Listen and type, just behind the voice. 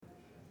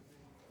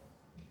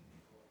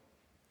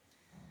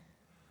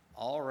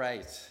All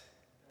right.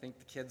 I think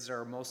the kids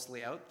are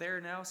mostly out there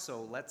now,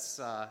 so let's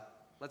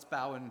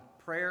bow in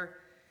prayer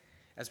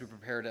as we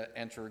prepare to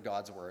enter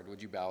God's Word.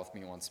 Would you bow with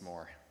me once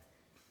more?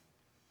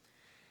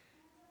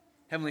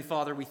 Heavenly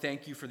Father, we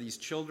thank you for these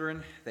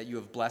children that you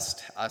have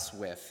blessed us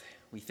with.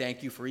 We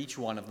thank you for each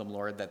one of them,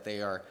 Lord, that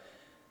they are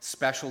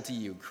special to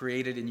you,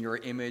 created in your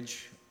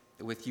image,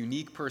 with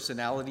unique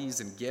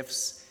personalities and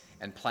gifts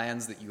and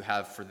plans that you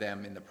have for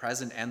them in the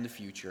present and the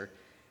future.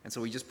 And so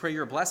we just pray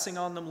your blessing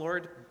on them,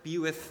 Lord. Be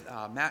with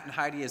Matt and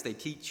Heidi as they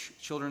teach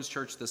Children's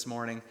Church this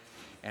morning,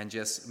 and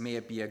just may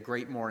it be a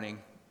great morning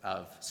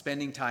of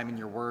spending time in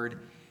your word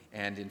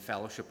and in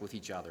fellowship with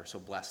each other. So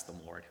bless them,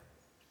 Lord.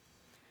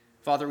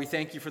 Father, we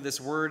thank you for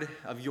this word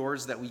of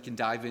yours that we can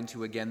dive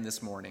into again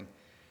this morning.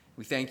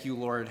 We thank you,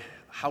 Lord,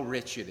 how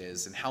rich it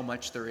is and how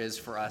much there is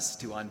for us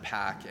to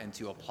unpack and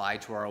to apply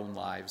to our own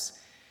lives.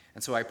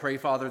 And so I pray,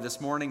 Father,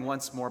 this morning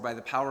once more by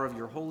the power of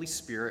your Holy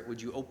Spirit,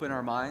 would you open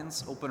our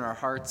minds, open our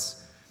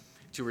hearts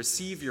to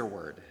receive your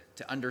word,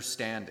 to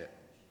understand it.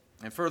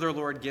 And further,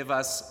 Lord, give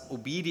us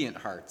obedient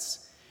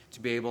hearts to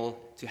be able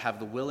to have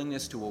the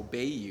willingness to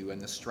obey you and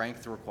the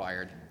strength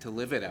required to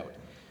live it out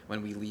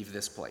when we leave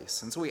this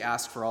place. And so we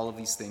ask for all of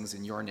these things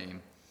in your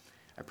name.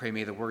 I pray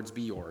may the words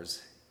be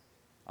yours.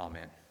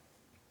 Amen.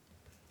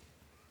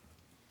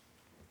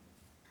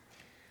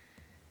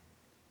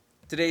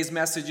 Today's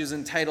message is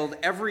entitled,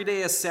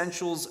 Everyday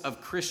Essentials of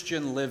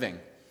Christian Living.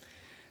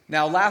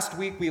 Now, last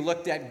week we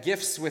looked at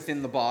gifts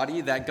within the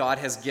body that God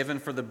has given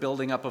for the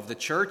building up of the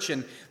church,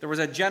 and there was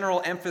a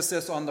general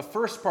emphasis on the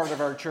first part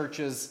of our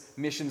church's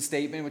mission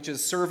statement, which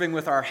is serving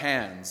with our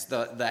hands,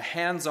 the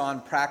hands-on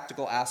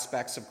practical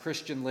aspects of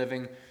Christian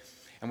living.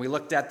 And we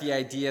looked at the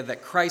idea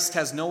that Christ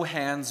has no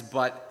hands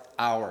but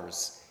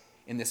ours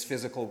in this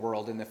physical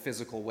world, in the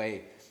physical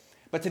way.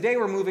 But today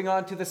we're moving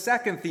on to the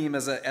second theme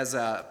as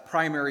a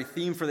primary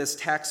theme for this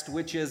text,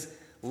 which is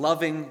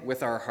loving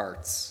with our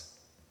hearts.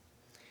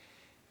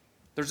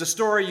 There's a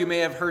story you may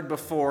have heard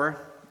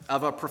before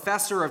of a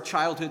professor of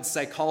childhood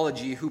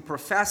psychology who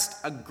professed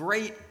a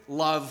great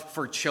love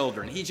for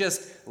children. He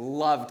just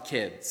loved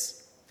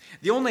kids.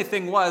 The only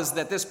thing was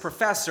that this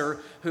professor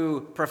who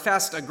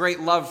professed a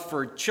great love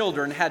for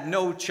children had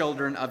no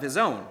children of his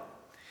own.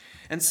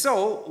 And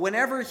so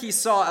whenever he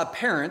saw a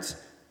parent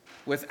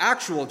with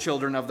actual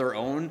children of their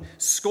own,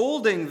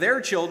 scolding their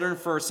children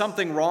for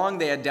something wrong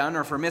they had done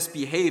or for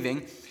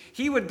misbehaving,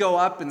 he would go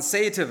up and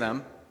say to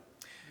them,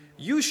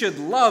 "You should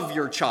love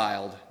your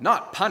child,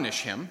 not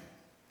punish him."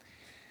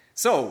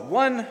 So,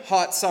 one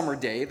hot summer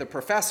day, the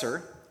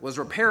professor was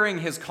repairing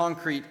his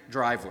concrete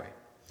driveway.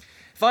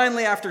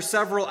 Finally, after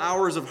several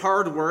hours of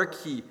hard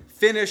work, he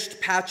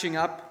finished patching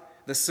up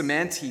the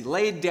cement. He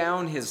laid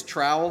down his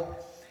trowel.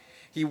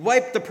 He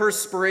wiped the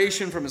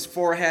perspiration from his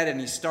forehead, and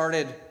he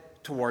started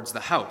towards the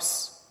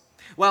house.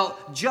 Well,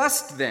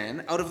 just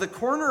then, out of the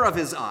corner of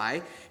his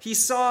eye, he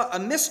saw a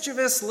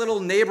mischievous little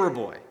neighbor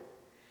boy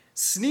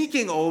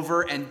sneaking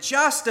over and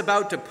just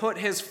about to put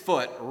his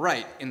foot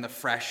right in the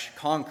fresh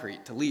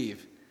concrete to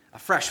leave a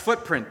fresh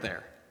footprint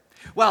there.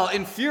 Well,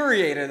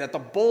 infuriated at the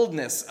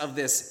boldness of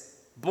this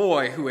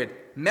boy who would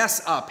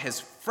mess up his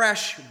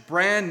fresh,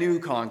 brand new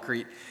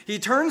concrete, he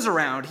turns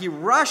around, he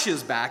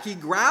rushes back, he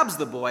grabs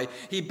the boy,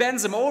 he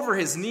bends him over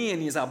his knee,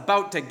 and he's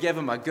about to give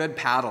him a good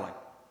paddling.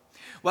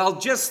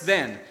 Well, just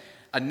then,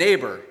 a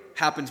neighbor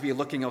happened to be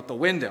looking out the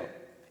window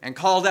and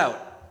called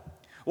out,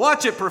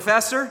 "Watch it,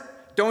 Professor.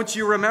 Don't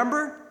you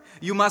remember?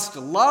 You must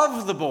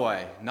love the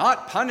boy,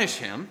 not punish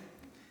him."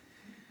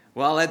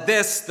 Well, at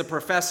this, the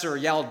professor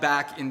yelled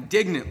back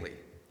indignantly,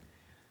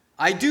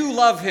 "I do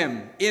love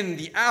him in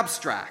the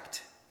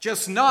abstract,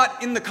 just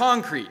not in the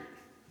concrete."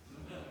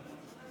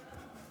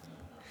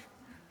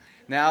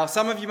 Now,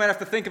 some of you might have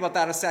to think about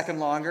that a second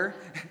longer,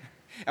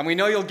 and we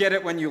know you'll get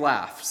it when you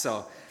laugh,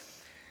 so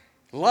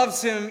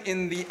loves him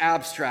in the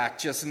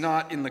abstract, just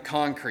not in the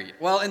concrete.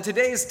 Well, in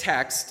today's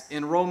text,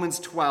 in Romans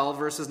 12,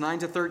 verses 9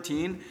 to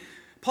 13,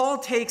 Paul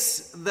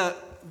takes the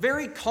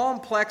very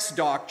complex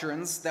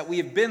doctrines that we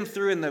have been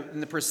through in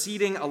the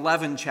preceding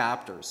 11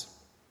 chapters.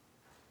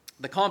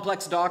 The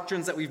complex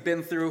doctrines that we've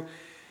been through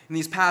in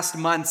these past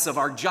months of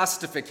our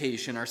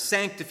justification, our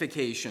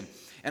sanctification,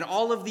 and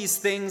all of these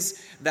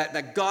things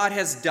that God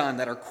has done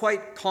that are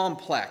quite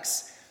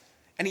complex.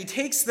 And he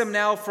takes them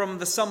now from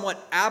the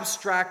somewhat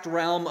abstract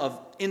realm of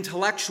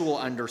intellectual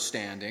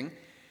understanding,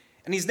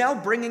 and he's now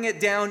bringing it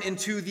down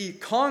into the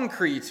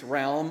concrete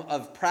realm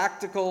of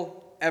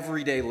practical,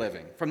 everyday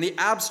living, from the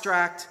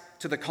abstract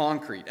to the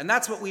concrete. And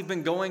that's what we've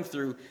been going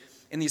through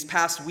in these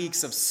past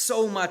weeks of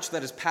so much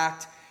that is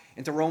packed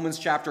into Romans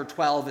chapter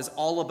 12 is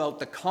all about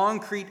the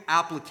concrete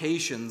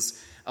applications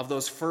of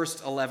those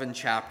first 11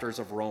 chapters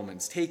of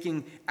Romans,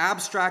 taking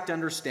abstract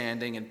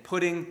understanding and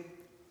putting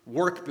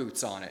work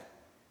boots on it,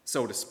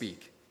 so to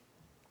speak.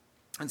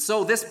 And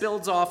so this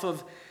builds off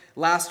of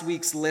last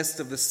week's list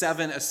of the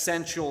 7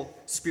 essential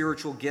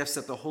spiritual gifts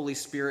that the Holy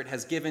Spirit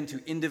has given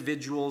to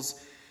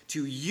individuals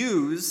to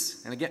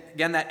use, and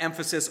again that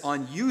emphasis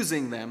on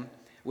using them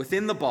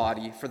within the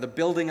body for the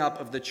building up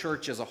of the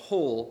church as a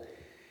whole.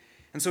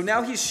 And so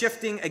now he's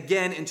shifting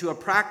again into a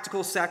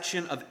practical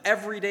section of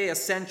everyday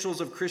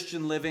essentials of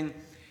Christian living,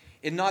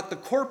 in not the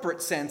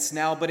corporate sense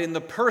now, but in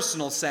the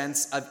personal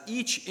sense of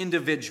each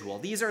individual.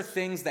 These are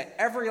things that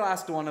every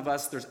last one of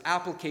us, there's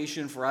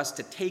application for us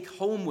to take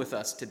home with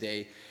us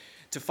today,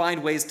 to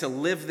find ways to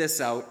live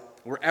this out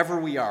wherever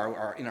we are,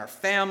 or in our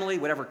family,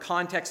 whatever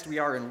context we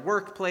are in,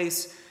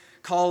 workplace,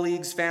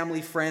 colleagues,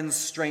 family, friends,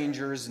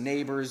 strangers,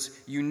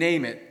 neighbors, you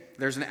name it.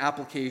 There's an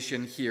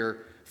application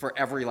here for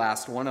every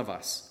last one of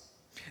us.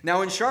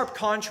 Now, in sharp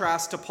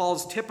contrast to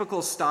Paul's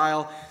typical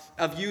style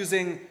of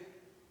using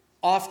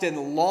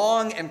often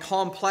long and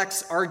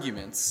complex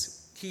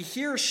arguments, he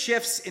here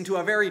shifts into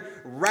a very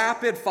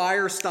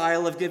rapid-fire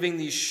style of giving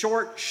these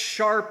short,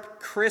 sharp,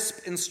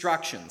 crisp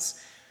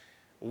instructions,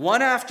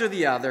 one after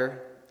the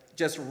other,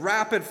 just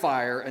rapid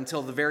fire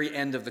until the very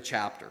end of the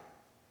chapter.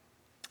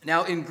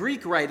 Now, in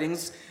Greek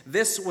writings,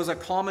 this was a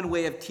common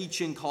way of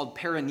teaching called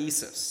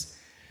paranesis.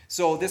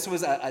 So this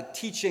was a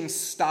teaching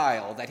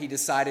style that he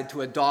decided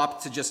to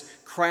adopt to just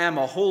cram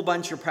a whole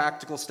bunch of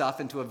practical stuff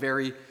into a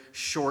very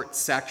short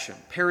section.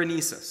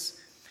 Paranesis.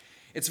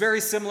 It's very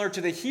similar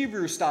to the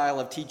Hebrew style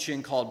of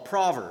teaching called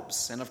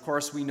Proverbs. And of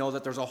course, we know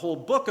that there's a whole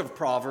book of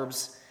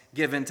Proverbs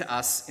given to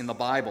us in the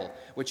Bible,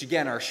 which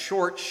again are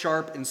short,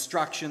 sharp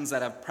instructions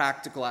that have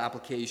practical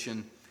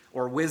application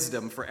or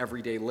wisdom for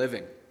everyday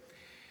living.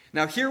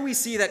 Now, here we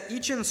see that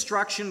each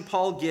instruction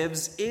Paul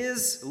gives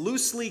is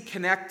loosely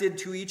connected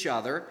to each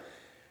other,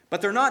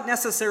 but they're not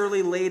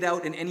necessarily laid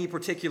out in any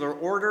particular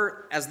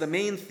order, as the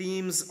main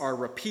themes are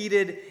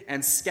repeated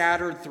and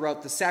scattered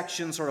throughout the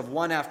section, sort of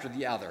one after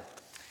the other.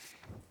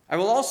 I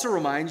will also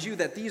remind you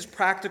that these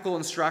practical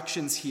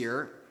instructions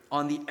here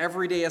on the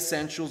everyday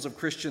essentials of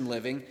Christian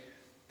living,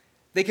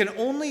 they can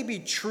only be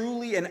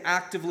truly and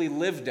actively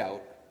lived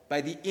out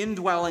by the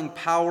indwelling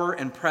power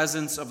and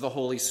presence of the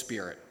Holy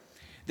Spirit.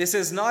 This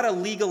is not a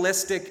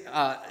legalistic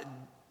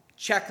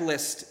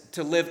checklist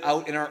to live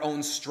out in our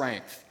own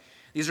strength.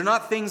 These are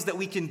not things that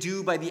we can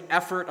do by the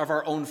effort of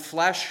our own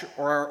flesh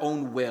or our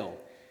own will.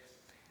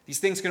 These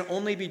things can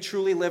only be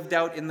truly lived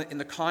out in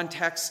the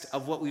context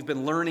of what we've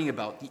been learning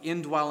about, the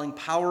indwelling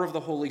power of the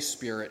Holy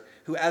Spirit,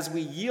 who, as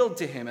we yield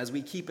to him, as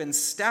we keep in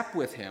step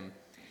with him,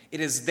 it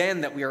is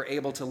then that we are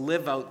able to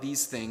live out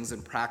these things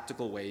in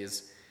practical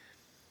ways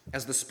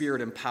as the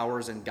Spirit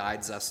empowers and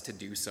guides us to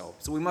do so.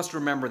 So we must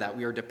remember that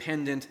we are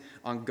dependent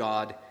on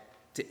God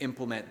to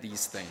implement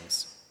these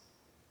things.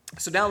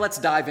 So now let's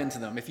dive into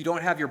them. If you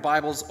don't have your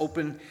Bibles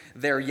open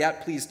there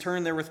yet, please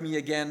turn there with me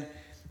again,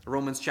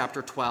 Romans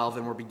chapter 12,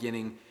 and we're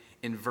beginning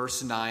in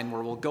verse 9,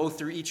 where we'll go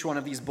through each one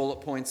of these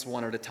bullet points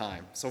one at a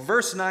time. So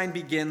verse 9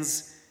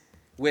 begins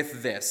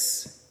with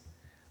this: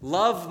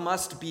 love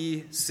must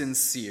be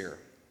sincere.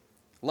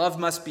 Love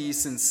must be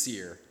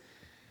sincere.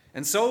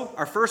 And so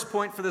our first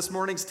point for this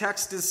morning's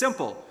text is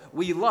simple.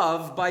 We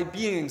love by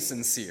being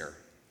sincere.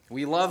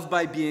 We love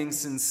by being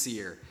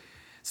sincere.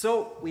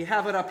 So we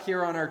have it up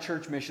here on our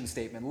church mission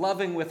statement,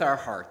 loving with our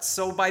hearts.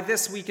 So by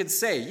this we could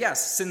say,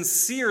 yes,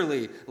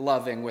 sincerely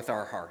loving with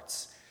our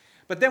hearts.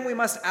 But then we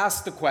must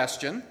ask the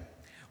question,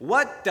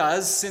 what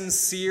does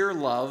sincere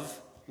love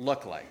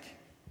look like?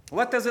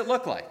 What does it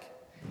look like?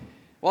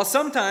 Well,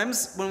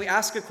 sometimes when we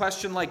ask a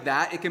question like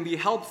that, it can be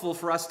helpful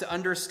for us to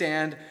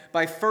understand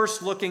by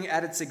first looking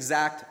at its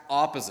exact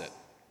opposite.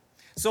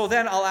 So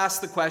then I'll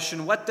ask the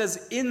question, what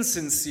does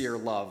insincere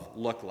love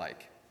look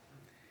like?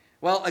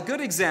 Well, a good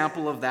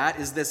example of that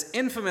is this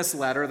infamous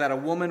letter that a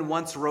woman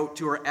once wrote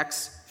to her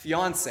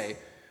ex-fiancé,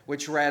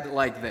 which read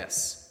like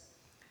this: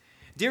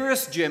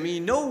 "Dearest Jimmy,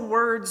 no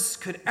words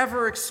could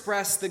ever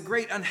express the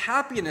great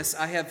unhappiness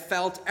I have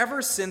felt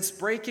ever since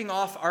breaking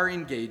off our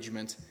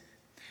engagement.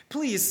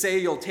 Please say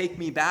you'll take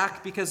me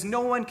back, because no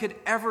one could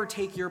ever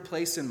take your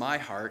place in my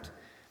heart.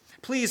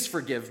 Please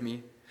forgive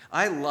me.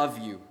 I love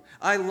you.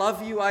 I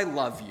love you. I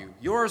love you.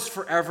 Yours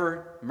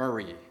forever,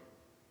 Marie.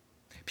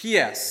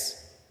 P.S.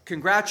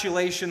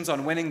 Congratulations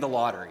on winning the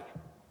lottery."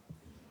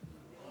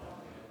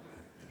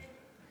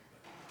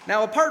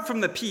 Now, apart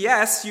from the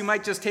P.S., you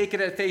might just take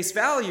it at face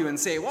value and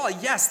say, well,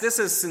 yes, this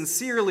is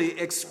sincerely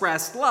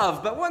expressed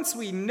love. But once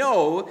we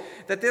know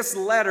that this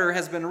letter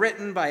has been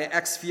written by an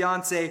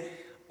ex-fiancé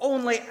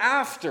only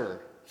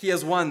after he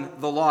has won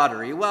the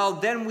lottery, well,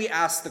 then we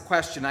ask the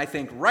question, I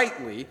think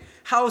rightly,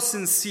 how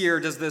sincere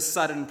does this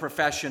sudden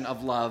profession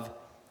of love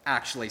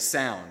actually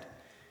sound?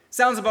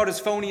 Sounds about as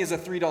phony as a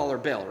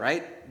 $3 bill,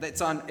 right?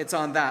 It's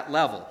on that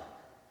level.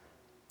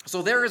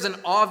 So there is an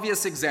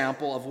obvious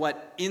example of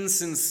what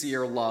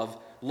insincere love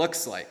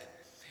looks like.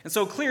 And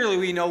so clearly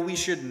we know we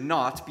should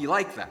not be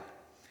like that.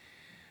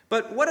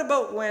 But what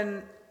about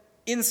when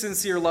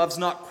insincere love's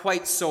not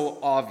quite so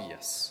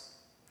obvious?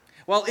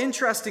 Well,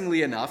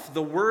 interestingly enough,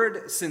 the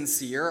word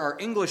sincere, our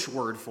English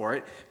word for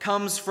it,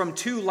 comes from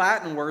two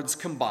Latin words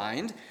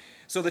combined.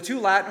 So the two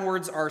Latin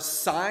words are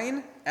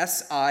sine,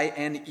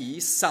 S-I-N-E,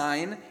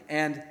 sine,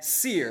 and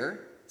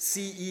cere,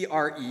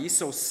 C-E-R-E.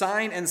 So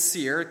sine and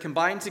cere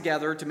combined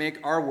together to make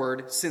our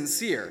word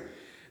sincere.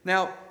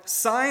 Now,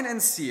 sine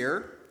and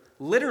cere,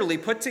 literally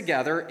put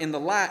together in the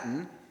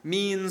Latin,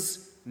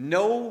 means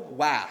no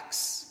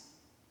wax.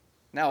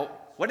 Now,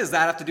 what does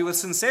that have to do with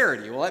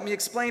sincerity? Well, let me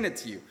explain it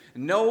to you.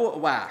 No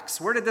wax.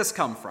 Where did this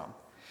come from?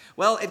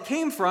 Well, it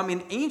came from,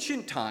 in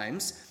ancient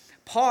times,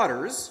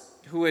 potters,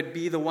 who would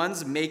be the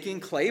ones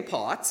making clay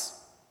pots,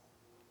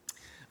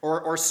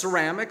 or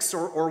ceramics,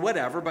 or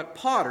whatever, but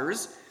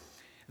potters,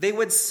 they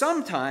would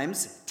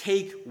sometimes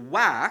take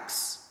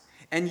wax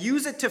and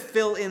use it to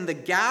fill in the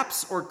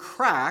gaps or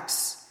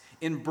cracks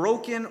in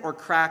broken or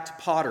cracked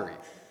pottery.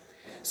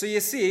 So you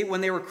see,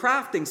 when they were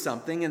crafting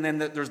something, and then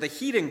there's the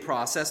heating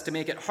process to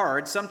make it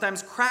hard,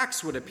 sometimes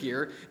cracks would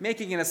appear,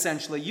 making it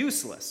essentially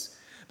useless.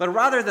 But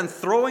rather than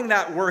throwing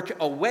that work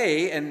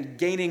away and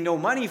gaining no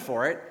money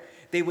for it,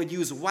 they would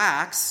use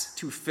wax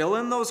to fill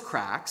in those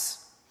cracks.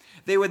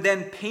 They would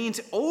then paint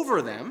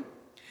over them,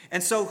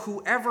 and so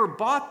whoever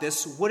bought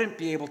this wouldn't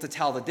be able to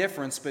tell the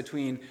difference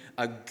between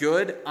a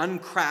good,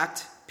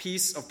 uncracked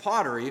piece of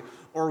pottery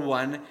or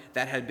one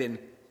that had been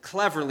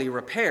cleverly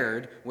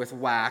repaired with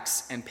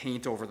wax and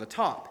paint over the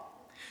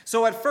top.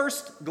 So at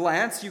first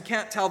glance, you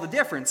can't tell the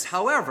difference.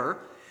 However,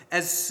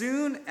 as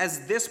soon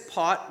as this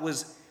pot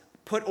was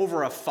put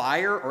over a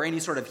fire or any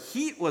sort of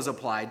heat was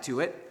applied to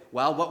it,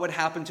 well, what would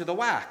happen to the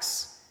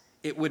wax?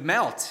 It would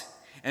melt.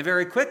 And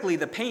very quickly,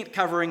 the paint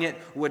covering it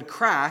would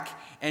crack,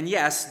 and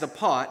yes, the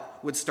pot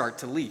would start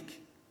to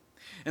leak.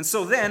 And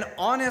so then,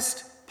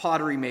 honest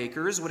pottery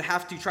makers would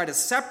have to try to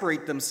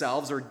separate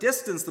themselves or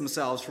distance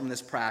themselves from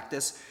this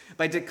practice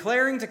by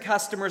declaring to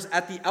customers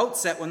at the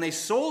outset when they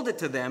sold it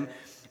to them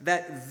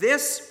that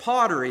this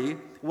pottery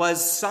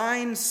was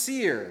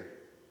sincere,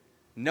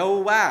 no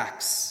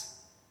wax.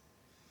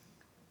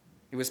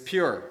 It was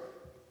pure.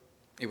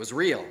 It was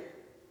real.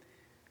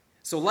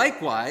 So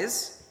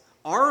likewise,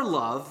 our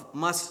love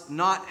must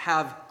not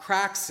have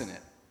cracks in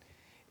it.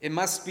 It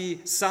must be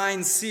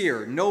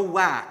sincere, no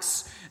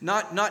wax,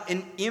 not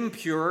an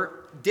impure,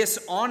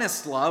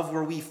 dishonest love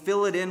where we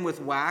fill it in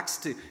with wax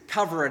to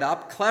cover it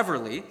up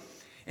cleverly.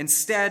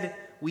 Instead,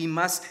 we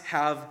must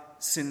have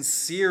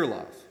sincere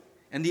love.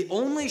 And the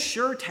only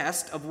sure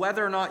test of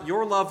whether or not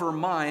your love or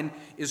mine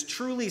is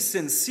truly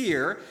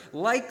sincere,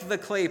 like the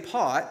clay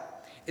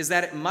pot, is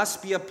that it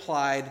must be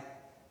applied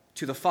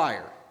to the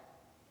fire.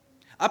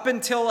 Up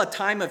until a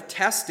time of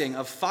testing,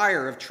 of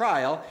fire, of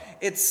trial,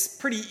 it's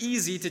pretty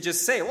easy to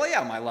just say, well,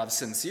 yeah, my love's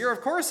sincere,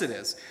 of course it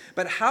is.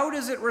 But how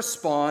does it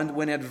respond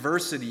when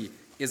adversity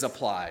is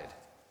applied?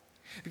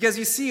 Because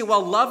you see,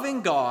 while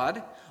loving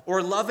God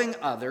or loving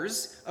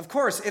others, of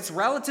course, it's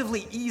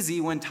relatively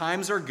easy when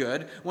times are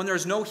good, when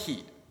there's no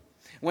heat.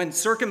 When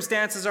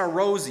circumstances are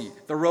rosy,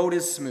 the road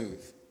is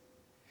smooth.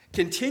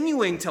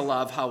 Continuing to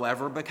love,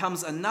 however,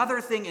 becomes another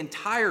thing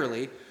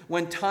entirely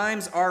when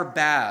times are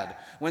bad,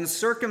 when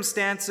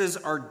circumstances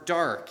are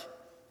dark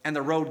and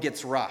the road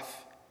gets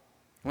rough.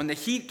 When the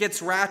heat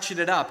gets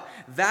ratcheted up,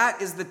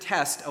 that is the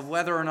test of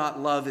whether or not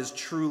love is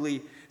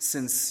truly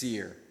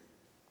sincere.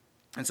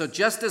 And so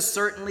just as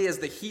certainly as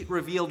the heat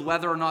revealed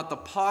whether or not the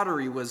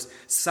pottery was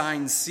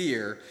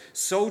sincere,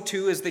 so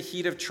too is the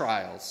heat of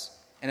trials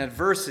and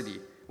adversity,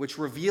 which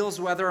reveals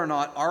whether or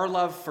not our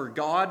love for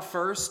God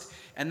first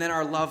and then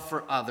our love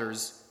for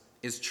others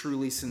is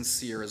truly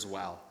sincere as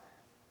well.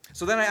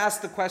 So then I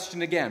ask the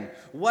question again,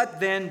 what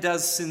then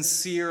does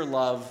sincere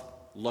love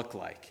look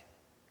like?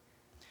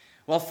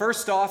 Well,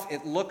 first off,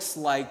 it looks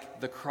like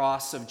the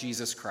cross of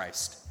Jesus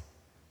Christ.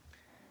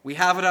 We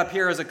have it up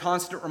here as a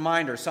constant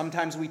reminder.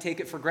 Sometimes we take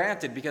it for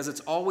granted because it's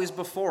always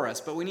before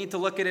us, but we need to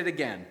look at it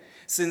again.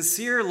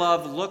 Sincere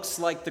love looks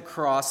like the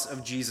cross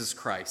of Jesus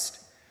Christ.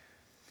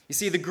 You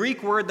see, the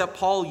Greek word that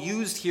Paul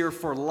used here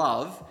for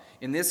love,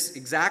 in this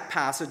exact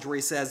passage where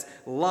he says,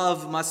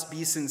 love must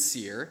be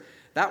sincere,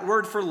 that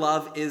word for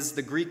love is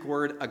the Greek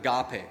word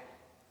agape.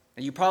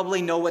 And you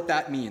probably know what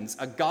that means.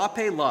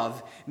 Agape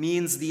love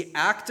means the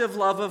active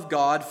love of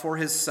God for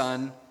his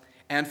Son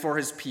and for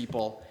his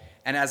people,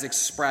 and as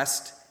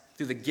expressed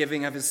through the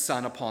giving of his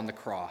Son upon the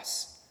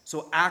cross.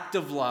 So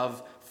active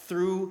love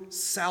through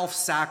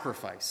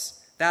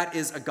self-sacrifice. That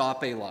is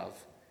agape love.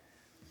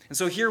 And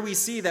so here we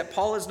see that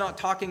Paul is not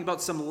talking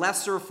about some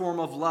lesser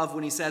form of love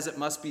when he says it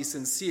must be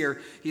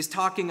sincere. He's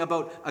talking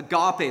about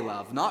agape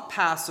love, not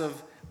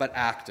passive, but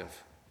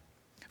active.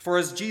 For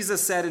as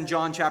Jesus said in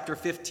John chapter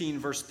 15,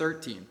 verse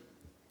 13,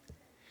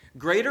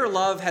 greater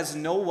love has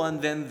no one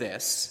than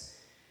this,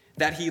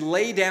 that he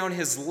lay down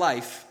his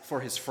life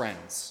for his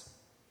friends.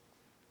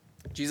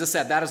 Jesus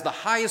said that is the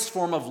highest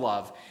form of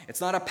love.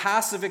 It's not a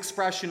passive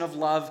expression of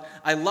love.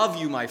 I love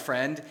you, my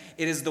friend.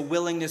 It is the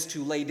willingness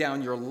to lay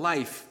down your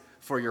life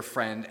for your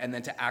friend and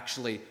then to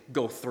actually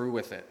go through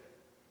with it.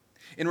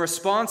 In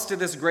response to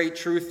this great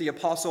truth, the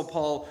Apostle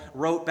Paul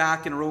wrote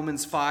back in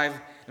Romans 5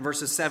 and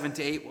verses 7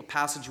 to 8, a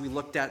passage we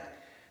looked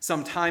at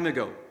some time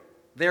ago.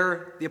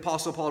 There, the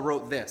Apostle Paul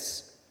wrote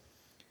this: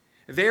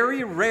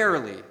 very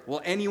rarely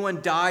will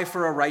anyone die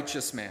for a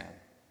righteous man,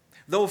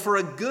 though for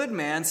a good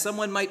man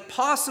someone might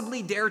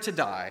possibly dare to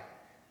die.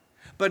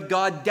 But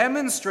God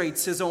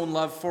demonstrates his own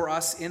love for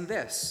us in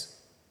this: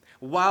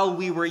 while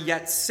we were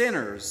yet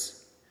sinners,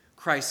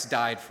 Christ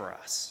died for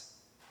us.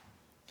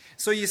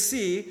 So you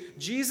see,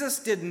 Jesus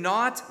did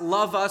not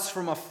love us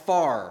from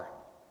afar.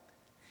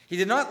 He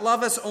did not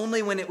love us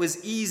only when it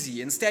was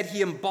easy. Instead,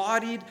 he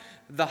embodied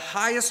the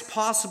highest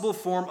possible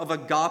form of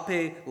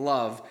agape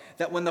love,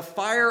 that when the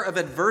fire of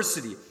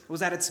adversity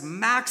was at its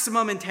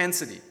maximum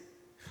intensity,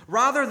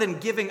 rather than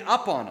giving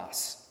up on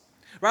us,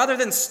 rather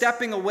than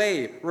stepping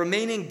away,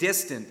 remaining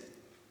distant,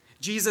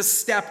 Jesus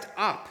stepped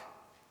up.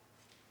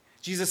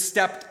 Jesus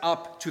stepped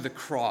up to the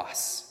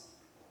cross.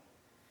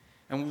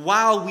 And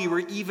while we were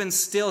even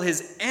still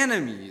his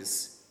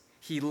enemies,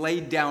 he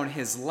laid down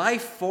his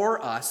life for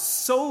us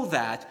so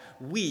that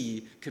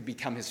we could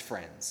become his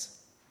friends.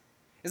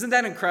 Isn't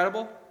that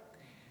incredible?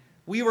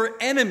 We were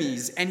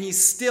enemies, and he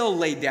still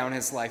laid down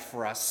his life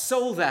for us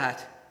so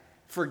that,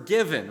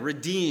 forgiven,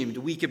 redeemed,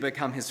 we could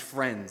become his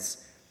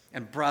friends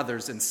and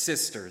brothers and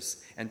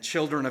sisters and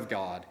children of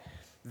God.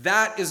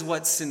 That is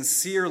what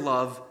sincere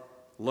love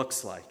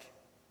looks like.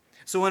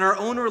 So in our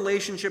own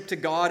relationship to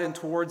God and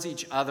towards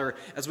each other,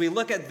 as we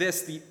look at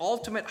this, the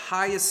ultimate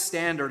highest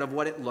standard of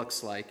what it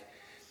looks like,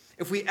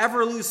 if we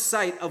ever lose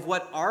sight of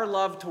what our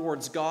love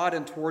towards God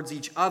and towards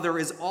each other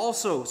is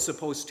also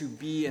supposed to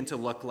be and to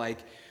look like,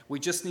 we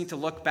just need to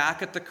look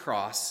back at the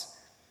cross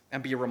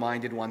and be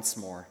reminded once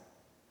more.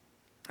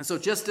 And so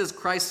just as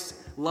Christ's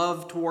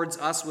love towards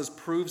us was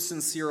proved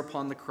sincere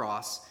upon the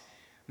cross,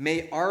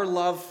 may our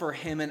love for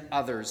him and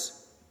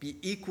others be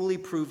equally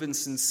proven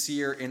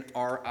sincere in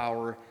our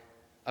hour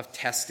of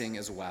testing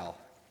as well.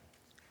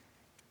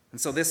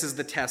 And so this is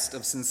the test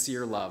of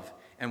sincere love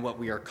and what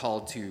we are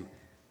called to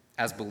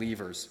as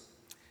believers.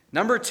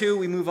 Number 2,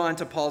 we move on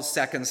to Paul's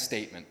second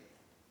statement.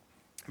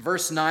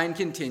 Verse 9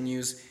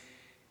 continues,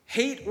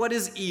 hate what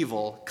is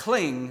evil,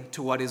 cling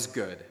to what is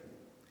good.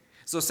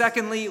 So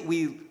secondly,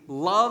 we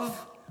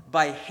love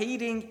by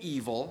hating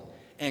evil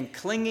and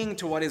clinging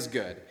to what is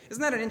good.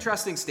 Isn't that an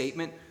interesting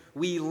statement?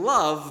 We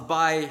love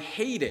by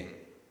hating.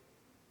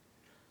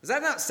 Does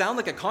that not sound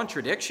like a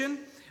contradiction?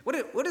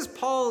 What is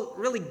Paul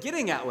really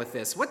getting at with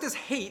this? What does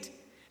hate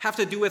have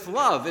to do with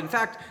love? In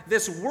fact,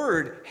 this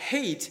word,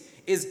 hate,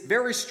 is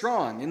very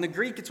strong. In the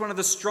Greek, it's one of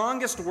the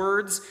strongest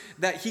words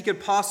that he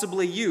could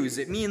possibly use.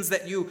 It means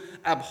that you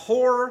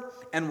abhor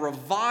and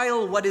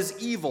revile what is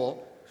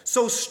evil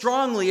so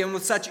strongly and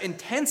with such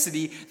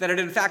intensity that it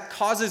in fact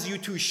causes you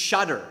to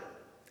shudder.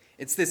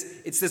 It's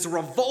this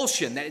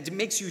revulsion that it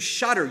makes you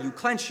shudder. You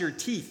clench your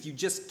teeth. You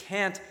just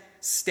can't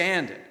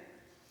stand it.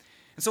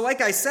 And so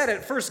like I said,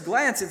 at first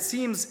glance, it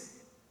seems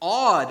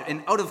odd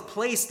and out of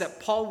place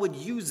that Paul would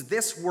use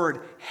this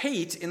word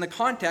hate in the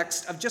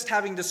context of just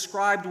having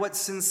described what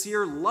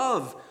sincere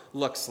love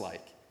looks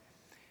like.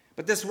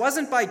 But this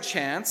wasn't by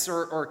chance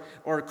or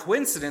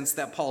coincidence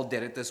that Paul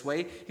did it this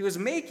way. He was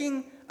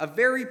making a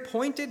very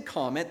pointed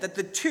comment that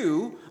the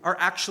two are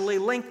actually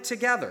linked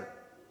together.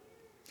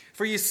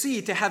 For you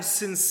see, to have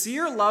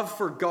sincere love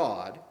for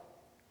God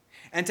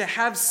and to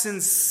have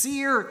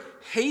sincere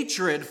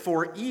hatred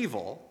for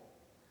evil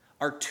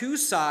are two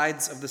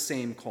sides of the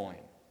same coin.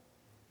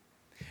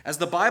 As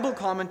the Bible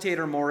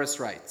commentator Morris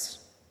writes,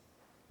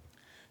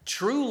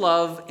 true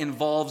love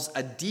involves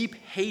a deep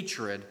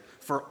hatred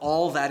for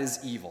all that is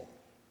evil.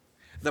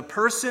 The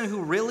person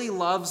who really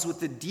loves with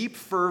the deep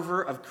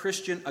fervor of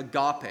Christian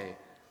agape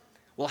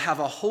will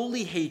have a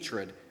holy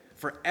hatred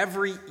for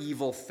every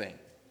evil thing.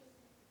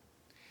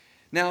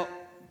 Now,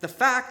 the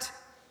fact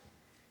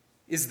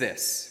is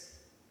this.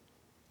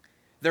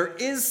 There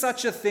is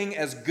such a thing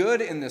as good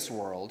in this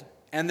world,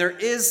 and there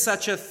is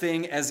such a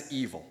thing as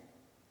evil.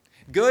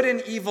 Good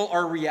and evil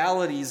are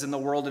realities in the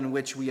world in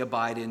which we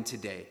abide in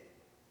today.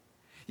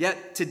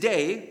 Yet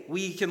today,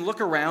 we can look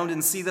around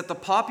and see that the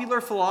popular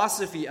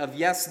philosophy of,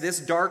 yes, this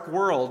dark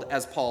world,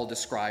 as Paul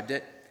described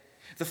it,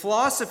 the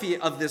philosophy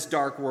of this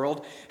dark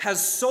world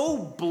has so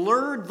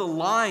blurred the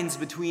lines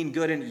between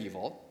good and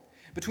evil,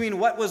 between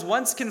what was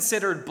once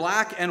considered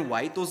black and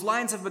white. Those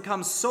lines have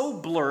become so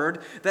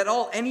blurred that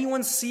all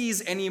anyone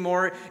sees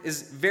anymore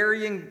is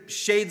varying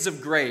shades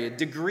of gray,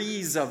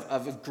 degrees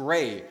of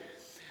gray.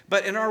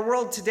 But in our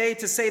world today,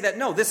 to say that,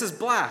 no, this is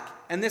black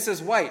and this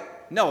is white,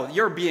 no,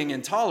 you're being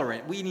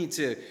intolerant. We need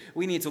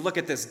to look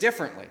at this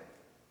differently.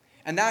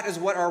 And that is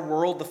what our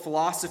world, the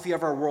philosophy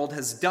of our world,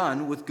 has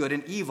done with good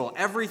and evil.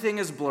 Everything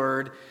is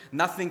blurred.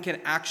 Nothing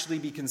can actually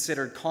be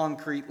considered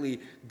concretely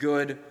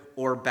good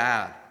or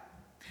bad.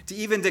 To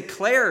even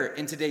declare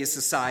in today's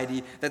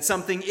society that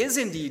something is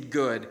indeed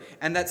good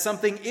and that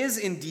something is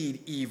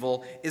indeed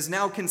evil is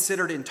now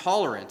considered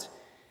intolerant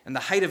and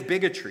the height of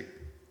bigotry.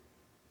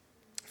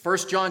 1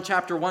 John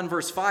chapter 1,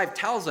 verse 5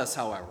 tells us,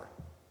 however,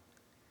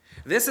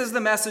 this is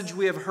the message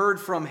we have heard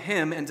from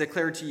him and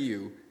declare to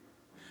you.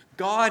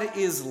 God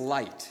is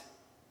light.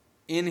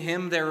 In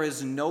him there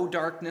is no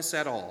darkness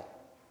at all.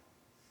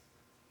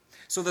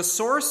 So the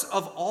source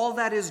of all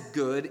that is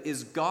good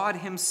is God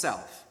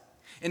himself,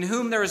 in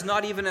whom there is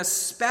not even a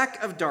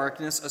speck of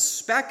darkness, a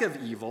speck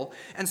of evil.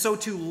 And so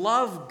to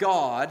love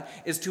God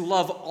is to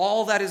love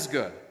all that is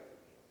good.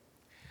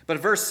 But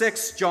verse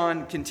 6,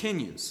 John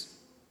continues,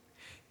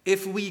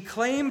 if we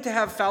claim to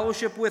have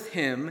fellowship with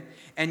him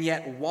and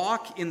yet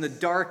walk in the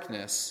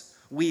darkness,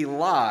 we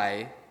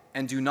lie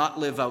and do not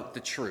live out the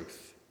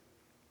truth.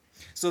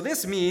 So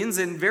this means,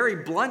 in very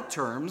blunt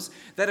terms,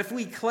 that if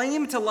we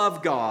claim to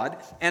love God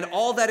and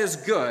all that is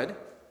good,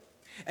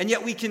 and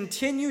yet we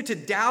continue to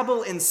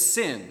dabble in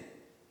sin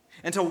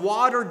and to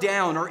water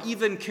down or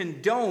even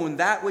condone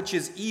that which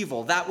is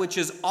evil, that which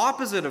is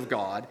opposite of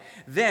God,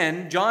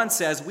 then, John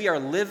says, we are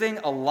living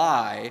a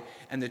lie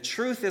and the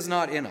truth is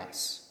not in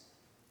us.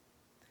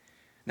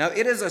 Now,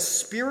 it is a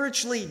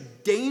spiritually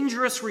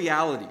dangerous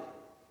reality.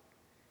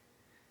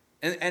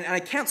 And I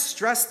can't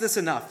stress this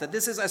enough, that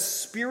this is a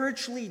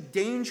spiritually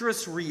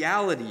dangerous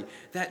reality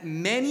that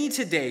many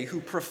today who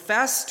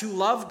profess to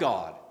love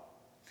God,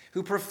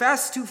 who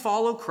profess to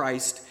follow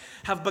Christ,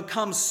 have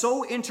become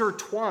so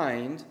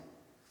intertwined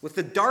with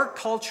the dark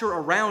culture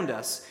around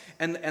us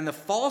and the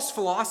false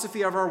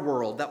philosophy of our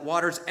world that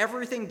waters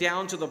everything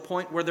down to the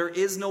point where there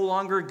is no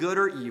longer good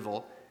or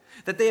evil,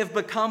 that they have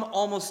become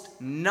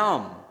almost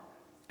numb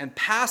and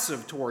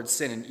passive towards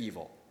sin and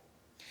evil.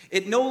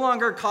 It no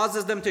longer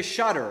causes them to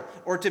shudder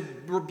or to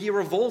be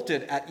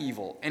revolted at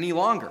evil any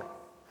longer.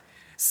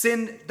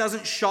 Sin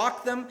doesn't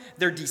shock them.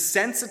 They're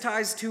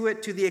desensitized to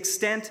it to the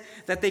extent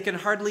that they can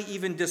hardly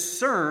even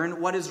discern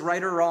what is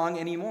right or wrong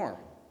anymore.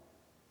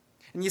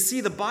 And you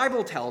see, the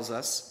Bible tells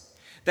us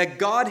that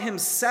God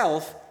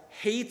himself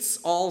hates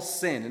all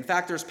sin. In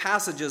fact, there's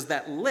passages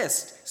that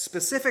list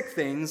specific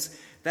things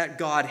that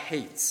God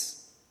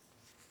hates.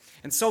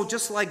 And so,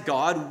 just like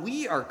God,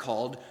 we are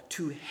called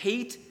to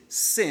hate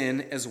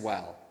sin as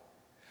well.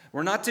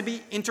 We're not to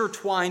be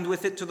intertwined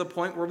with it to the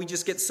point where we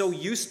just get so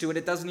used to it,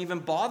 it doesn't even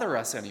bother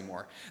us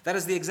anymore. That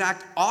is the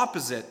exact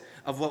opposite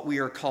of what we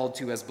are called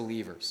to as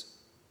believers.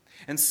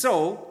 And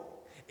so,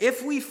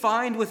 if we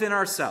find within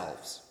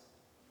ourselves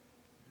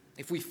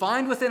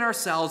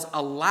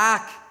a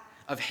lack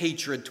of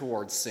hatred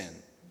towards sin,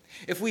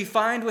 if we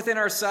find within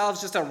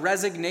ourselves just a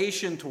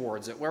resignation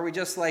towards it, where we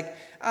just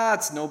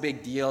it's no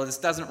big deal, this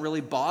doesn't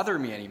really bother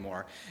me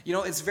anymore.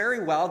 It's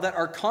very well that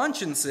our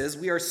consciences,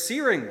 we are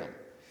searing them.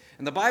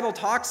 And the Bible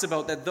talks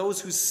about that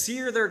those who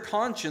sear their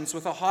conscience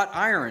with a hot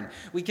iron,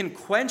 we can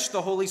quench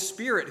the Holy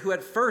Spirit, who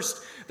at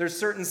first, there's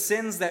certain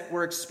sins that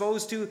we're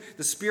exposed to,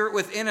 the Spirit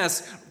within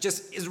us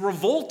just is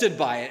revolted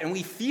by it, and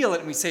we feel it,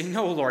 and we say,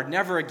 no, Lord,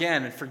 never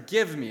again, and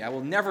forgive me, I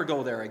will never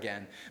go there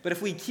again. But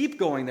if we keep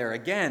going there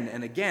again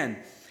and again,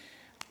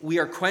 we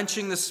are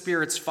quenching the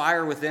Spirit's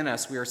fire within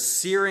us, we are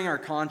searing our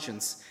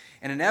conscience,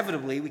 and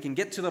inevitably we can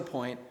get to the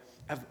point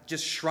of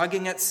just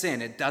shrugging at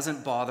sin. It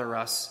doesn't bother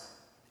us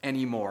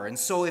anymore. And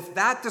so if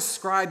that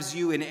describes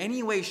you in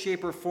any way,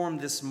 shape, or form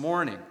this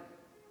morning,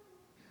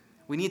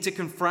 we need to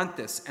confront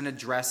this and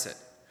address it.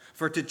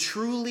 For to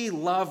truly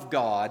love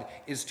God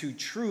is to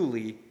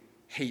truly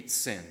hate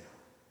sin.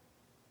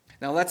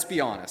 Now let's be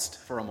honest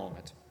for a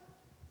moment.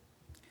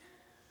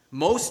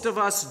 Most of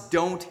us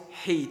don't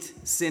hate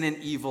sin and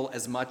evil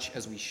as much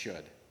as we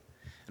should.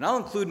 And I'll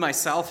include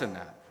myself in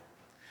that.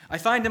 I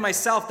find in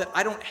myself that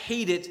I don't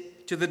hate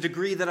it to the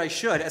degree that I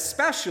should,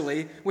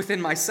 especially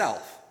within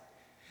myself.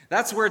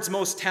 That's where it's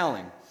most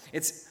telling.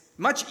 It's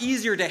much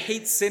easier to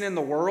hate sin in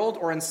the world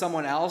or in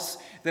someone else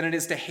than it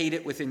is to hate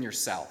it within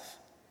yourself.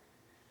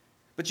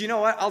 But you know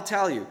what? I'll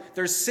tell you,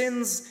 there's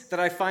sins that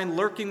I find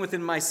lurking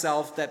within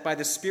myself that by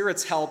the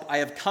Spirit's help I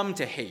have come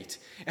to hate.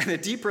 And the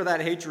deeper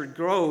that hatred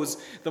grows,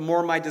 the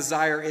more my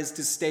desire is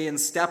to stay in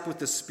step with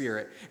the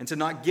Spirit and to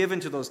not give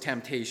into those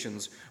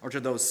temptations or to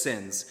those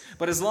sins.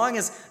 But as long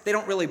as they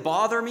don't really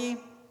bother me,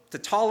 to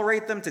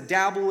tolerate them, to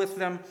dabble with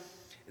them,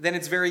 then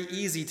it's very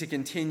easy to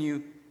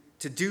continue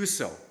to do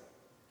so.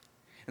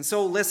 And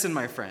so listen,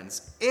 my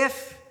friends,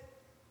 if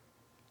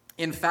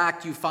in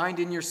fact you find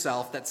in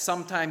yourself that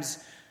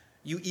sometimes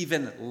you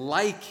even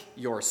like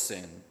your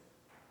sin,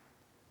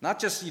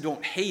 not just you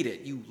don't hate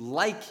it, you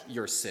like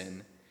your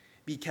sin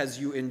because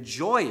you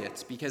enjoy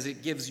it, because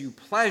it gives you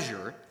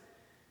pleasure,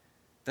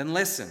 then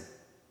listen.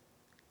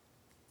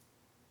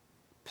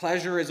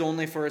 Pleasure is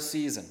only for a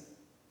season,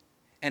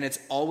 and it's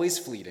always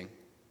fleeting.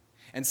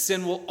 And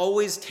sin will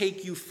always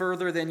take you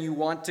further than you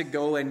want to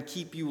go and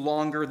keep you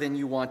longer than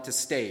you want to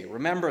stay.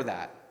 Remember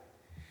that.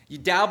 You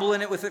dabble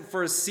in it with it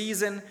for a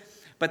season,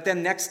 but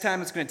then next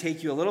time it's going to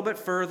take you a little bit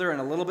further and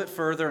a little bit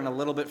further and a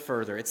little bit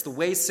further. It's the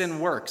way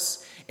sin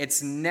works.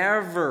 It's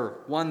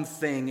never one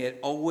thing. It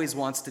always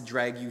wants to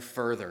drag you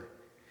further.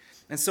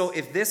 And so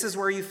if this is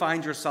where you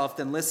find yourself,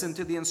 then listen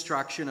to the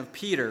instruction of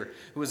Peter,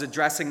 who was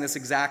addressing this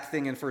exact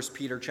thing in 1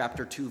 Peter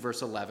chapter 2,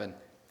 verse 11.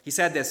 He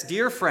said this,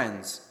 "Dear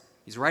friends,"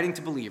 he's writing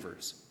to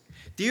believers,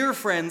 "Dear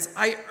friends,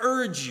 I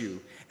urge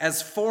you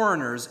as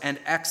foreigners and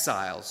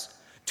exiles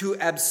to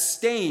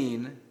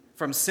abstain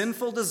from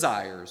sinful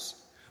desires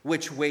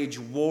which wage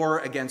war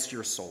against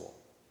your soul."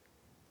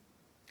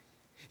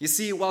 You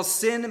see, while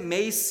sin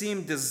may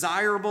seem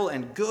desirable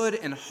and good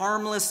and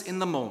harmless in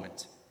the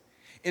moment,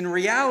 in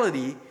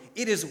reality,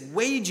 it is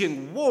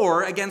waging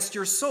war against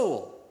your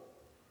soul.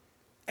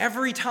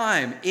 Every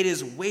time, it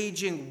is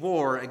waging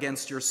war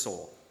against your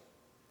soul.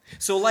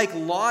 So like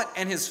Lot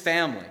and his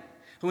family,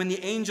 When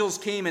the angels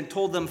came and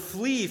told them,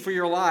 flee for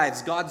your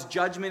lives, God's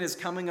judgment is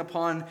coming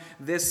upon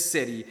this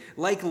city.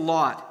 Like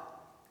Lot,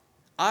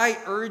 I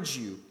urge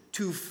you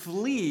to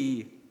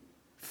flee,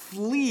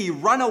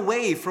 run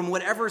away from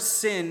whatever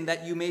sin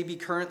that you may be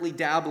currently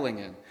dabbling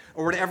in,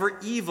 or whatever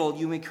evil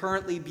you may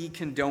currently be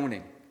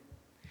condoning.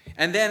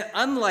 And then,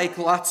 unlike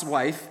Lot's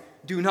wife,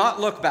 do not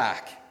look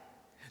back.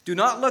 Do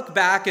not look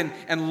back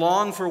and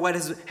long for what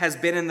has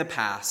been in the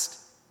past.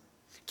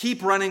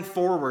 Keep running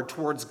forward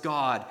towards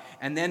God.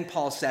 And then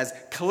Paul says,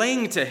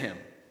 cling to him.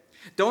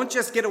 Don't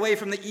just get away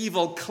from the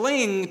evil.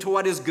 Cling to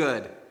what is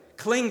good.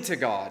 Cling to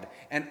God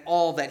and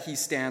all that he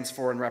stands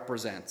for and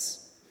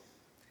represents.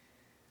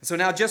 So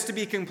now, just to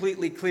be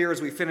completely clear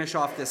as we finish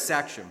off this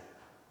section,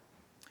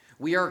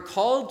 we are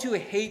called to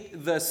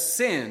hate the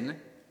sin,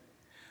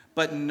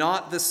 but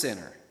not the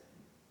sinner.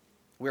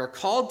 We are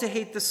called to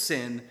hate the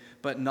sin,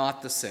 but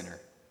not the sinner.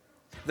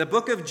 The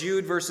book of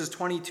Jude, verses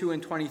 22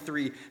 and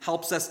 23,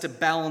 helps us to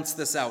balance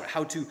this out,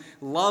 how to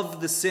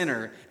love the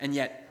sinner and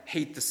yet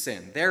hate the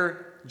sin.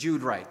 There,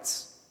 Jude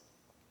writes,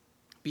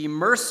 be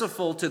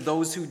merciful to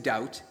those who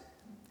doubt,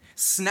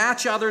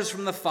 snatch others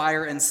from the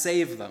fire and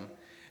save them.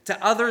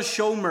 To others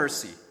show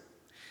mercy.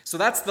 So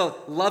that's the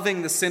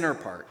loving the sinner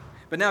part.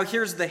 But now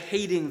here's the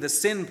hating the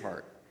sin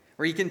part,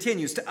 where he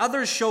continues, to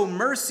others show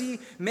mercy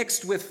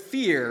mixed with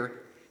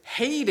fear,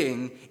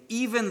 hating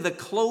even the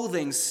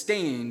clothing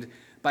stained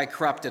by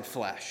corrupted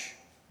flesh.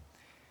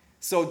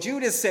 So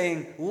Jude is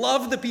saying,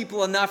 love the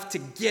people enough to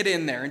get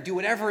in there and do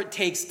whatever it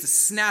takes to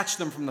snatch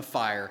them from the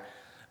fire.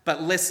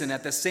 But listen,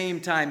 at the same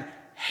time,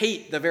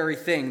 hate the very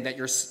thing that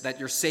you're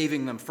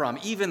saving them from.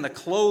 Even the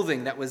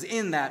clothing that was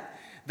in that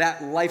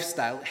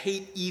lifestyle,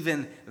 hate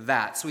even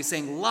that. So he's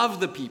saying, love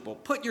the people.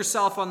 Put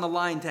yourself on the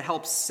line to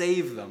help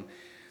save them.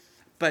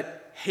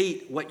 But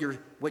hate what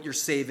you're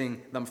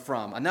saving them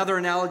from. Another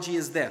analogy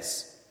is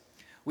this.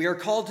 We are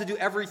called to do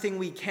everything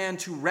we can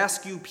to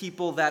rescue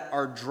people that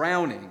are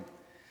drowning,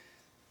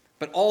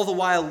 but all the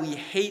while we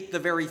hate the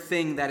very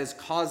thing that is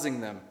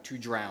causing them to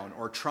drown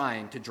or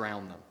trying to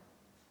drown them.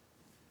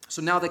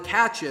 So now the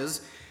catch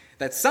is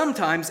that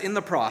sometimes in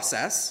the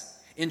process,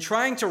 in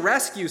trying to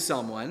rescue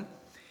someone,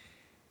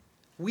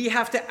 we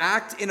have to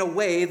act in a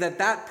way that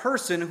that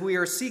person who we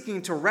are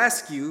seeking to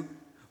rescue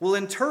will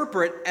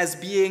interpret as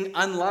being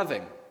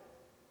unloving.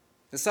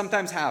 This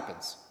sometimes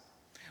happens.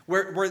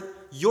 Where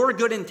your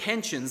good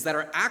intentions that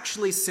are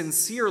actually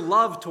sincere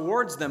love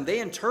towards them, they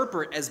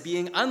interpret as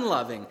being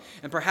unloving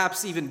and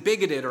perhaps even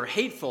bigoted or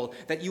hateful,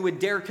 that you would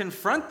dare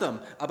confront them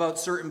about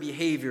certain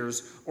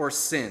behaviors or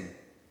sin.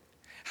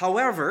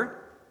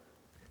 However,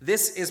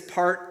 this is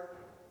part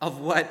of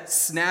what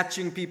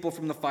snatching people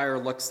from the fire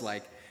looks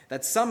like.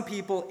 That some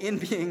people, in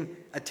being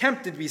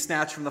attempted to be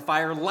snatched from the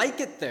fire,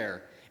 like it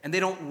there, and they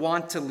don't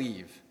want to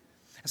leave.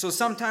 So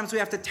sometimes we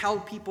have to tell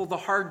people the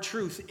hard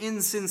truth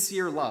in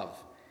sincere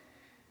love.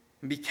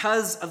 And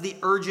because of the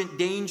urgent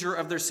danger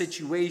of their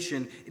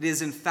situation, it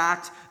is in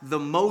fact the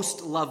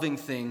most loving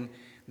thing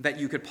that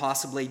you could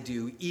possibly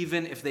do,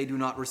 even if they do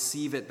not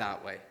receive it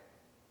that way.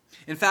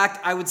 In fact,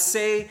 I would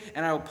say,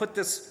 and I will put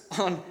this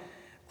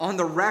on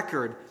the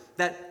record,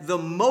 that the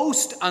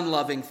most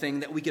unloving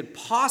thing that we could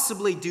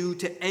possibly do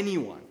to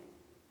anyone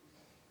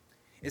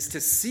is to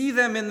see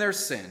them in their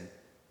sin,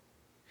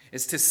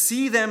 is to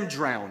see them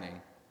drowning,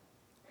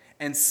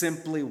 and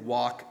simply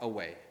walk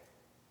away.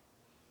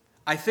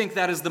 I think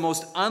that is the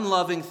most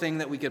unloving thing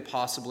that we could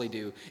possibly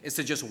do, is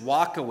to just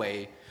walk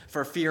away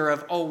for fear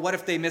of, what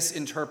if they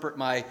misinterpret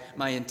my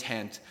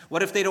intent?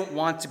 What if they don't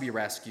want to be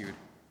rescued?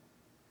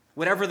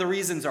 Whatever the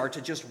reasons are,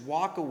 to just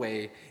walk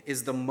away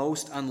is the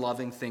most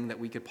unloving thing that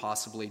we could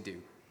possibly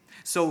do.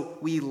 So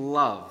we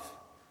love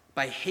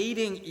by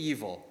hating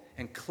evil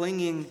and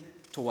clinging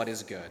to what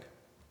is good.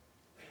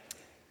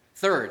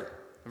 Third,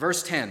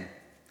 verse 10,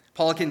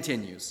 Paul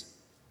continues,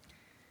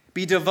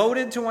 be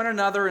devoted to one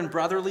another in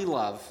brotherly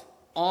love.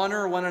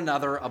 Honor one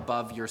another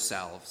above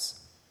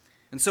yourselves.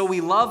 And so we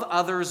love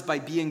others by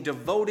being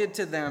devoted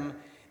to them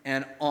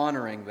and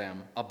honoring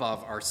them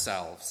above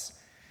ourselves.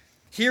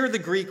 Here, the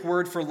Greek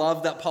word for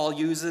love that Paul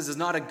uses is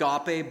not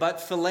agape, but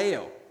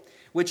phileo,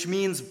 which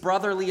means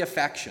brotherly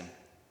affection.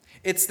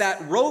 It's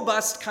that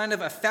robust kind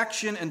of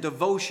affection and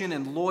devotion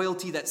and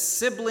loyalty that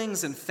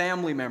siblings and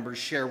family members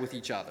share with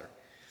each other.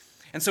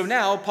 And so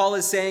now Paul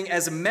is saying,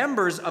 as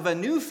members of a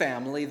new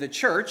family, the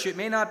church, it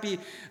may not be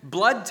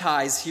blood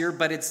ties here,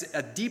 but it's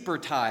a deeper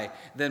tie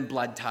than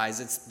blood ties.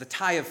 It's the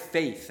tie of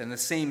faith and the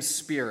same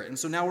spirit. And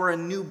so now we're a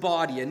new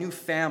body, a new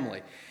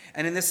family.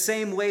 And in the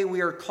same way,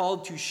 we are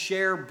called to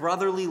share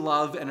brotherly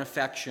love and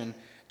affection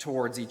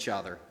towards each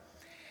other.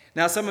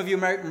 Now, some of you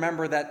might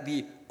remember that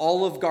the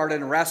Olive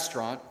Garden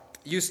restaurant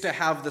used to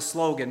have the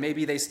slogan,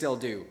 maybe they still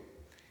do,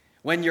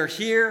 when you're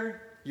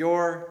here,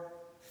 you're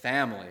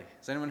family.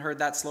 Has anyone heard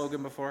that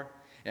slogan before?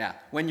 Yeah.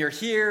 When you're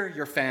here,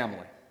 you're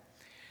family.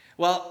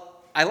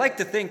 Well, I like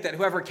to think that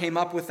whoever came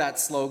up with that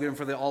slogan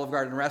for the Olive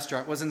Garden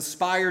restaurant was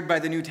inspired by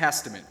the New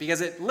Testament, because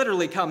it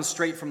literally comes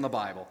straight from the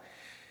Bible.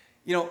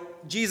 You know,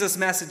 Jesus'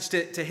 message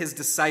to his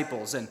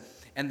disciples and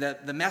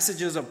the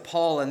messages of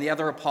Paul and the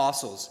other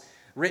apostles,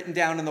 written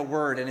down in the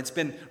Word, and it's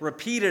been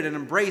repeated and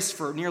embraced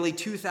for nearly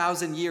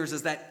 2,000 years,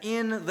 is that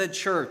in the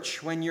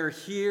church, when you're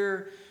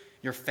here,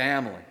 you're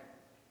family.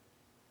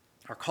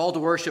 Our call to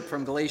worship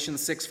from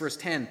Galatians 6, verse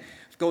 10,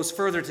 goes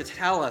further to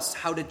tell us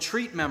how to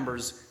treat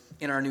members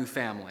in our new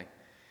family.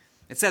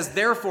 It says,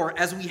 "Therefore,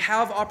 as we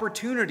have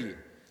opportunity,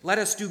 let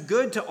us do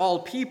good to all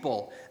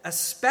people,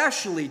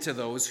 especially to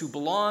those who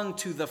belong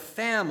to the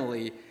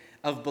family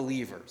of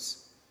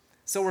believers."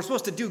 So we're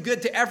supposed to do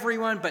good to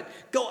everyone, but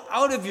go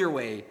out of your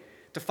way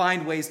to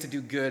find ways to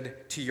do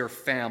good to your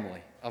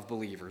family of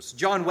believers.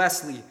 John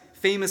Wesley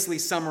famously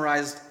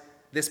summarized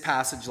this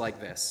passage like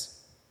this: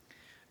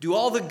 "Do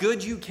all the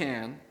good you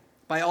can,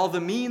 by all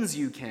the means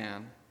you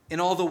can, in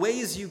all the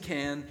ways you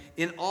can,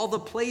 in all the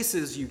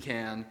places you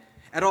can,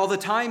 at all the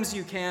times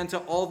you can, to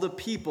all the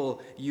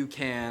people you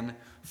can,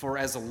 for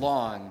as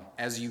long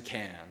as you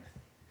can.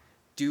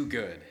 Do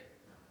good."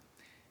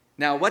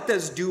 Now, what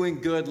does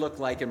doing good look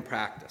like in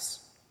practice?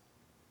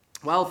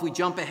 Well, if we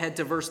jump ahead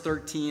to verse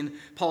 13,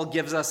 Paul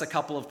gives us a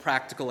couple of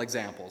practical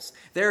examples.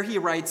 There he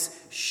writes,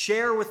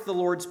 "Share with the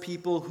Lord's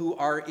people who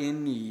are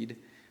in need.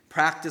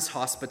 Practice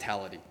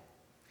hospitality."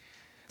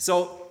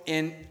 So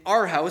in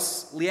our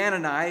house, Leanne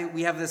and I,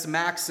 we have this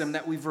maxim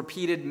that we've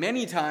repeated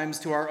many times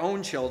to our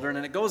own children,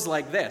 and it goes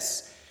like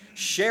this: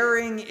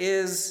 sharing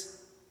is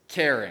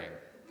caring.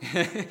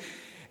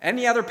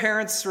 Any other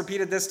parents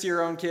repeated this to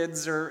your own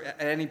kids or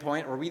at any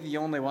point? Or are we the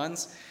only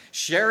ones?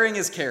 Sharing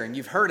is caring.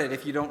 You've heard it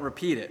if you don't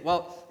repeat it.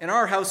 Well, in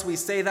our house, we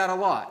say that a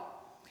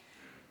lot.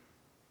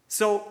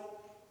 So,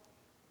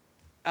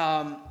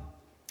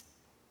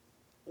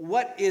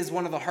 what is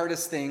one of the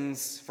hardest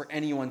things for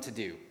anyone to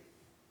do?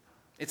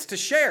 It's to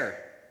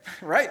share,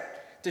 right?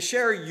 To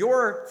share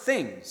your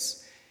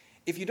things.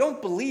 If you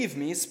don't believe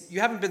me, you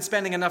haven't been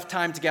spending enough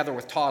time together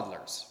with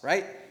toddlers,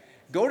 right?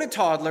 Go to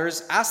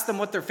toddlers, ask them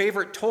what their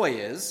favorite toy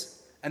is,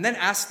 and then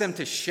ask them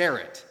to share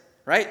it,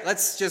 right?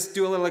 Let's just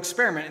do a little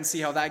experiment and see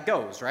how that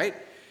goes, right?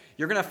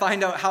 You're going to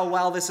find out how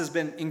well this has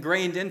been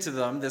ingrained into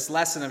them, this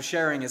lesson of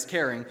sharing is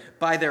caring,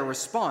 by their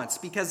response,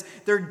 because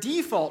their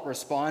default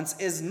response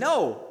is,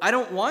 no, I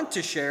don't want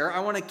to share,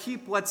 I want to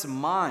keep what's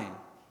mine.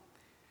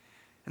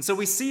 And so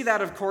we see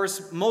that, of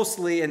course,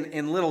 mostly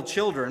in little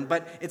children,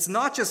 but it's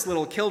not just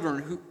little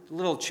children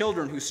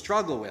who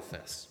struggle with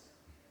this.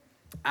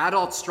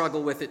 Adults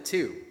struggle with it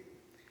too.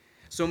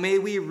 So may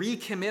we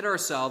recommit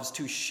ourselves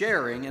to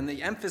sharing, and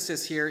the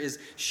emphasis here is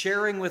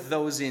sharing with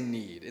those in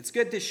need. It's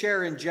good to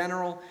share in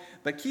general,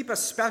 but keep a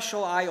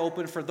special eye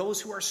open for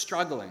those who are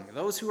struggling,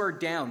 those who are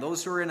down,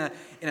 those who are in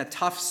a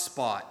tough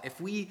spot. If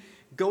we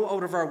go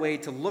out of our way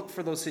to look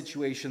for those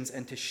situations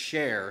and to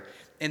share,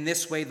 in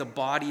this way the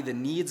body, the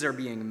needs are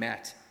being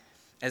met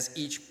as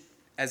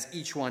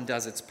each one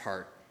does its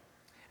part.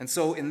 And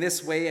so in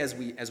this way, as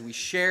we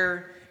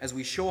share, as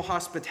we show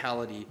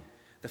hospitality,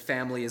 the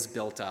family is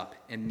built up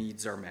and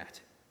needs are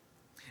met.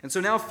 And so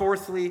now,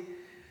 fourthly,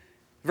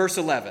 verse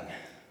 11.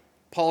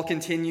 Paul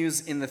continues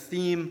in the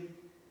theme,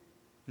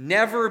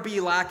 "Never be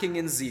lacking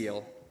in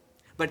zeal,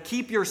 but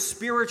keep your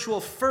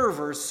spiritual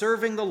fervor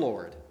serving the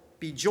Lord.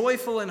 Be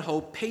joyful in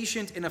hope,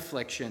 patient in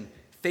affliction,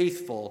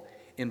 faithful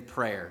in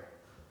prayer."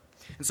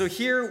 And so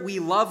here we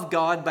love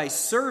God by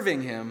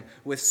serving him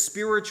with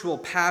spiritual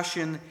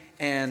passion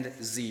and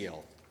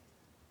zeal.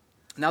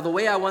 Now, the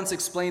way I once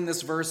explained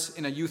this verse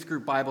in a youth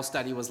group Bible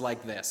study was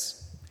like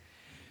this: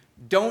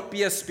 don't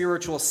be a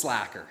spiritual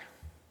slacker.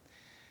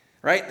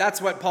 Right?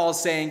 That's what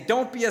Paul's saying.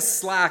 Don't be a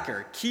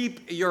slacker.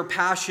 Keep your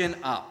passion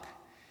up.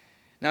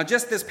 Now,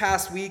 just this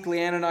past week,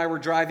 Leanne and I were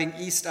driving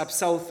east up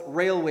South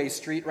Railway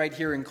Street right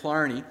here in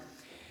Killarney.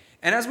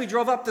 And as we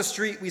drove up the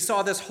street, we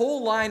saw this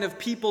whole line of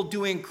people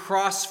doing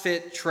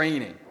CrossFit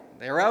training.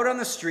 They were out on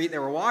the street. They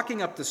were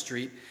walking up the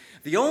street.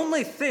 The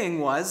only thing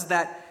was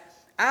that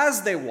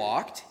as they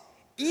walked,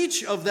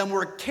 each of them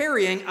were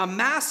carrying a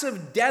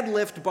massive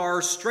deadlift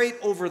bar straight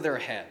over their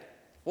head,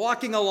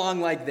 walking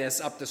along like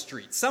this up the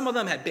street. Some of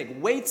them had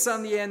big weights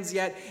on the ends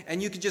yet,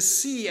 and you could just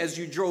see as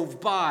you drove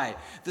by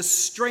the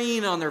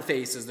strain on their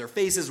faces. Their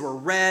faces were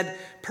red,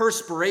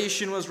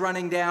 perspiration was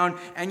running down,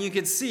 and you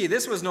could see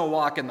this was no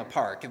walk in the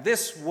park.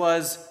 This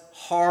was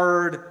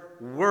hard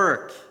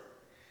work.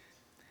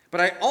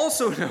 But I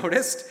also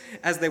noticed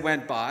as they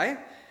went by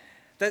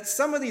that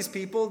some of these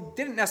people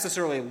didn't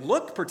necessarily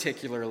look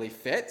particularly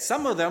fit.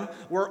 Some of them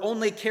were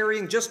only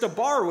carrying just a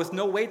bar with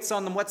no weights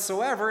on them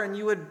whatsoever, and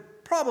you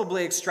would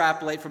probably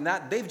extrapolate from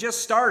that they've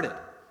just started.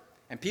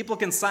 And people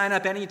can sign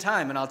up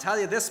anytime, and I'll tell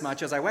you this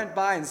much, as I went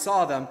by and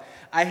saw them,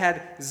 I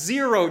had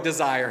zero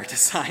desire to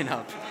sign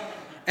up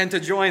and to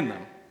join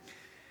them.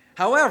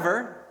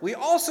 However, we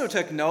also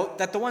took note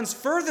that the ones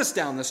furthest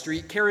down the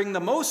street carrying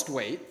the most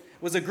weight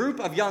was a group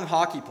of young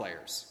hockey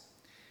players.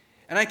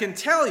 And I can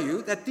tell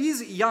you that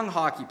these young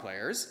hockey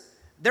players,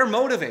 they're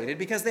motivated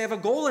because they have a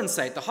goal in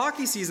sight. The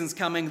hockey season's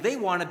coming. They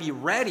want to be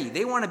ready.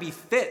 They want to be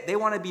fit. They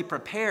want to be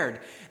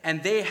prepared.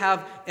 And they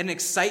have an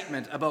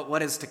excitement about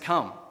what is to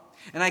come.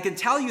 And I can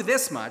tell you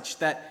this much,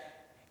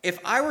 that if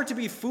I were to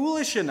be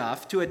foolish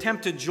enough to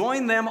attempt to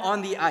join them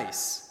on the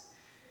ice,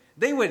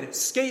 they would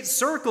skate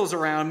circles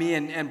around me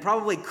and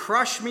probably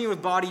crush me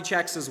with body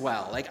checks as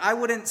well. Like, I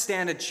wouldn't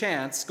stand a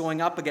chance going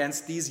up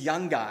against these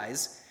young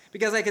guys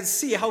because I could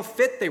see how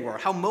fit they were,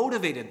 how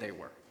motivated they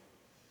were.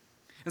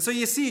 And so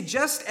you see,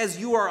 just as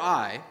you or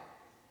I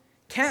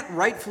can't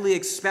rightfully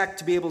expect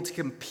to be able to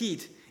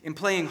compete in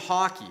playing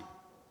hockey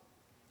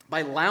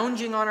by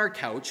lounging on our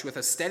couch with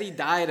a steady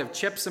diet of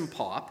chips and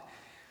pop,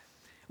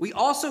 we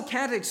also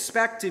can't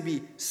expect to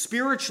be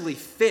spiritually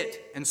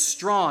fit and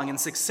strong and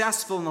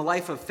successful in the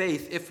life of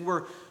faith if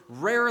we're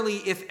rarely,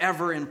 if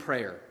ever, in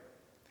prayer,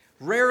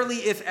 rarely,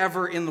 if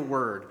ever, in the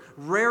Word,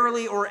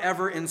 rarely or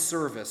ever in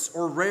service,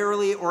 or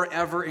rarely or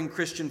ever in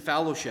Christian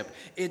fellowship.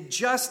 It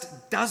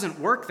just doesn't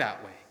work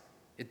that way.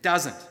 It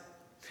doesn't.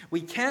 We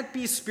can't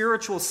be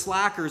spiritual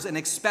slackers and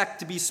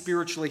expect to be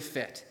spiritually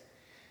fit.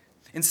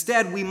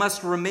 Instead, we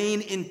must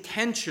remain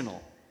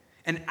intentional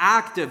and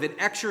active in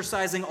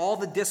exercising all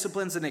the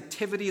disciplines and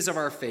activities of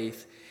our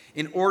faith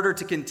in order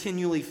to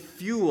continually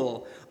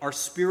fuel our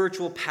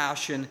spiritual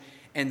passion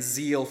and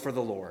zeal for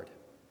the Lord.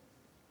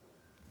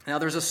 Now,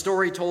 there's a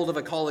story told of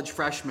a college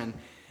freshman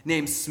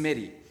named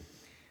Smitty.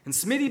 And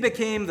Smitty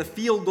became the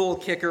field goal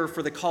kicker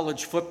for the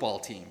college football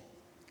team.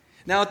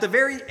 Now, at the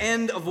very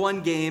end of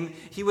one game,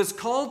 he was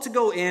called to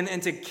go in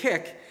and to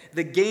kick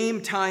the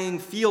game-tying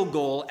field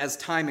goal as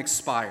time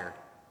expired.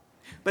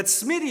 But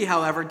Smitty,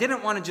 however,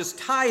 didn't want to just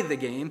tie the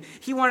game.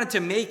 He wanted to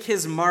make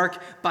his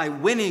mark by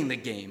winning the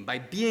game, by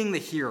being the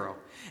hero.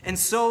 And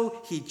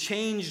so he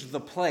changed the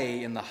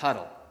play in the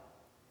huddle.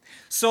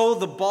 So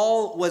the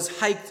ball was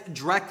hiked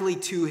directly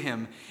to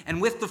him,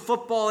 and with the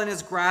football in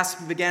his grasp,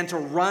 he began to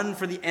run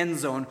for the end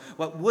zone,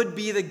 what would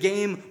be the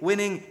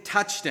game-winning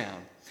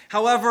touchdown.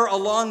 However,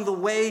 along the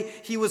way,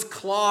 he was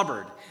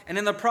clobbered, and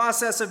in the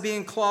process of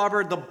being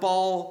clobbered, the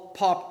ball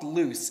popped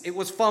loose. It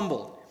was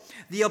fumbled.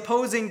 The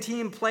opposing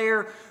team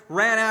player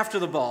ran after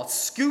the ball,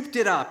 scooped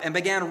it up, and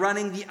began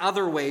running the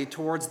other way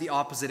towards the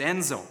opposite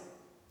end zone.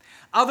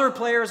 Other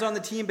players on the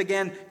team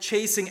began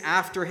chasing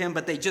after him,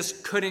 but they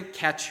just couldn't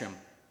catch him.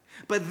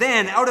 But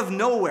then, out of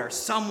nowhere,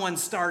 someone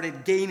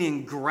started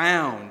gaining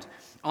ground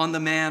on the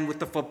man with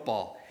the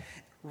football.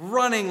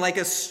 Running like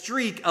a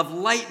streak of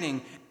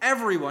lightning,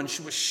 everyone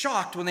was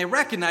shocked when they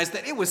recognized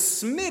that it was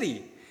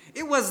Smitty.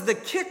 It was the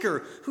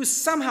kicker who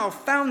somehow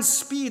found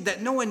speed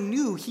that no one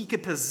knew he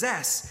could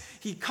possess.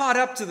 He caught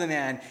up to the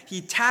man,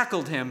 he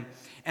tackled him,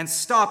 and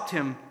stopped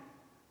him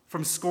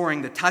from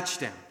scoring the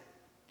touchdown.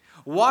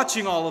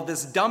 Watching all of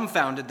this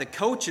dumbfounded, the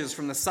coaches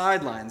from the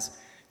sidelines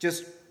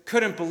just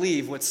couldn't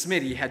believe what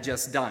Smitty had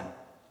just done.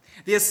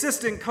 The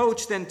assistant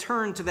coach then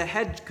turned to the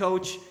head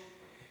coach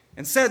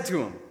and said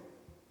to him,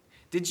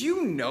 "Did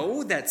you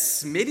know that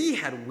Smitty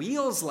had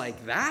wheels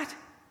like that?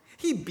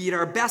 He beat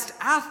our best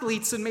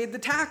athletes and made the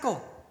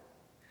tackle."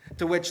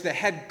 To which the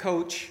head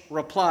coach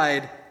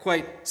replied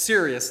quite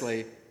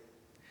seriously,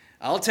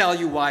 "I'll tell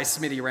you why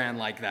Smitty ran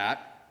like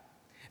that.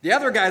 The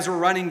other guys were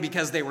running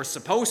because they were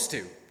supposed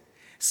to.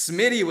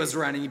 Smitty was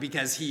running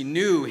because he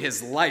knew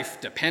his life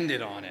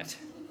depended on it."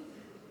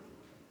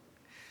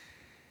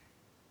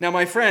 Now,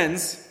 my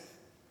friends,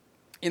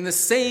 in the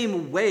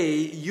same way,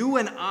 you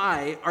and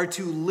I are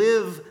to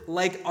live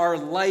like our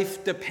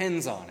life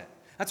depends on it.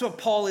 That's what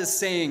Paul is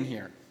saying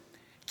here.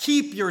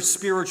 Keep your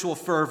spiritual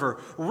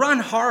fervor. Run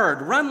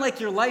hard. Run like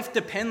your life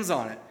depends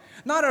on it.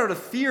 Not out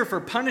of fear for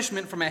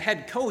punishment from a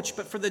head coach,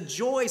 but for the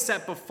joy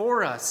set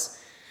before us,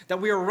 that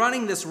we are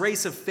running this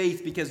race of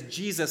faith because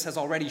Jesus has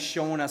already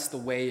shown us the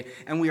way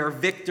and we are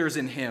victors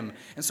in him.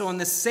 And so in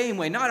the same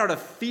way, not out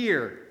of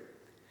fear,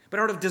 but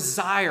out of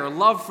desire,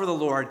 love for the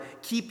Lord,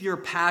 keep your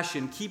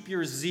passion, keep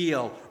your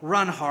zeal,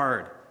 run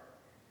hard.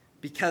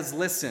 Because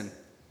listen,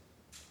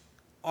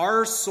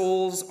 our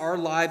souls, our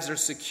lives are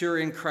secure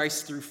in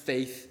Christ through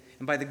faith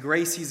and by the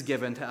grace he's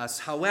given to us.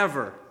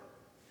 However,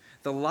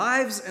 the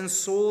lives and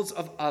souls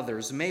of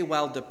others may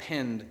well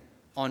depend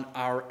on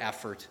our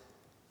effort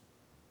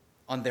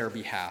on their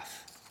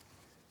behalf.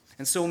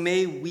 And so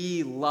may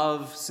we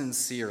love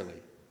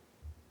sincerely.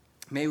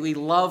 May we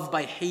love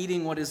by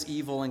hating what is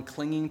evil and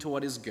clinging to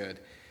what is good.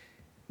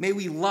 May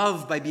we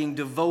love by being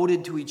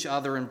devoted to each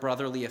other in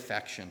brotherly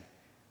affection,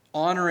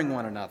 honoring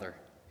one another,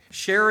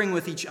 sharing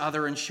with each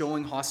other and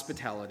showing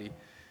hospitality.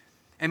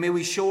 And may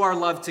we show our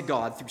love to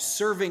God through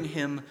serving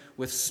him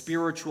with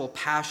spiritual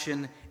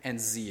passion and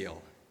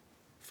zeal,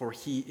 for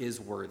he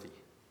is worthy.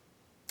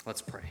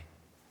 Let's pray.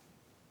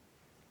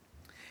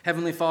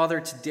 Heavenly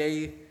Father,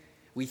 today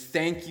we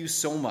thank you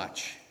so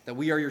much that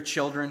we are your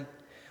children.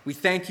 We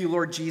thank you,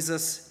 Lord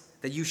Jesus,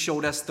 that you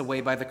showed us the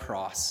way by the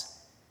cross.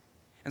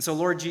 And so,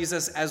 Lord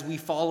Jesus, as we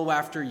follow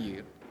after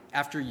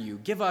you,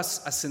 give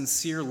us a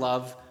sincere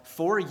love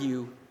for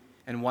you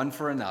and one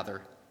for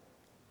another.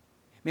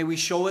 May we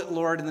show it,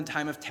 Lord, in the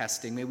time of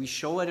testing. May we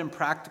show it in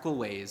practical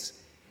ways.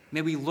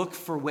 May we look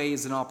for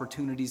ways and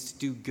opportunities to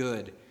do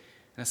good,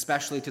 and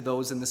especially to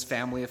those in this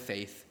family of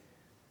faith.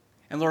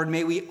 And Lord,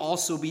 may we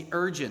also be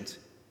urgent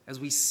as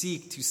we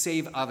seek to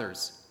save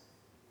others.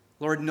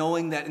 Lord,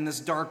 knowing that in this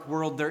dark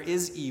world there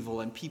is evil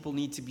and people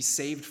need to be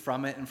saved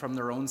from it and from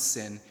their own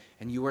sin,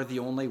 and you are the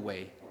only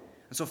way.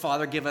 And so,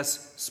 Father, give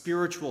us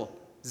spiritual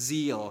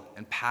zeal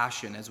and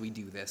passion as we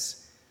do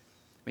this.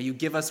 May you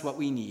give us what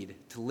we need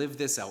to live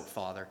this out,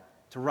 Father,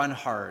 to run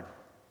hard,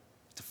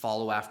 to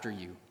follow after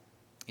you.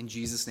 In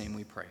Jesus' name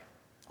we pray.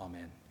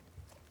 Amen.